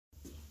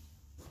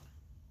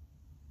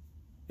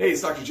Hey,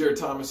 it's Dr. Jared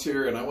Thomas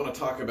here, and I want to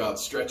talk about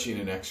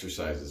stretching and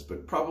exercises,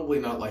 but probably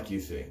not like you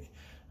think.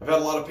 I've had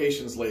a lot of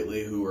patients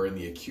lately who are in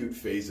the acute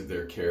phase of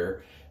their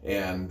care,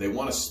 and they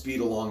want to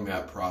speed along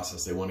that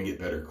process. They want to get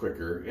better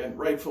quicker, and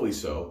rightfully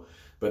so.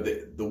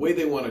 But the way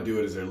they want to do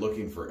it is they're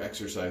looking for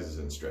exercises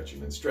and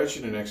stretching. And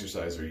stretching and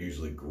exercise are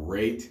usually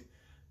great,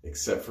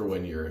 except for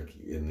when you're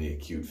in the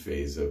acute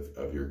phase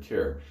of your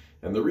care.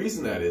 And the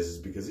reason that is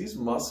because these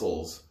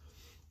muscles,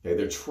 okay,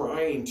 they're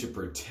trying to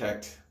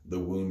protect the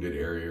wounded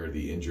area or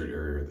the injured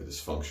area or the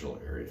dysfunctional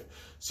area.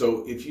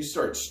 So if you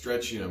start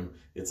stretching them,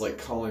 it's like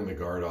calling the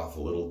guard off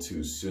a little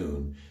too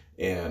soon.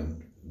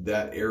 And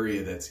that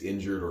area that's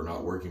injured or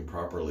not working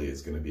properly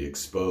is going to be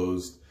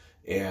exposed,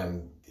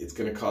 and it's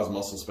going to cause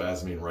muscle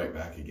spasming right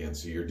back again.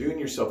 So you're doing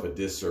yourself a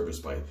disservice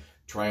by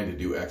trying to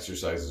do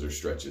exercises or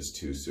stretches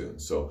too soon.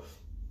 So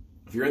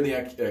if you're in the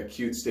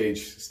acute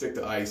stage, stick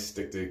to ice,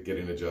 stick to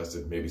getting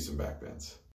adjusted, maybe some back bends.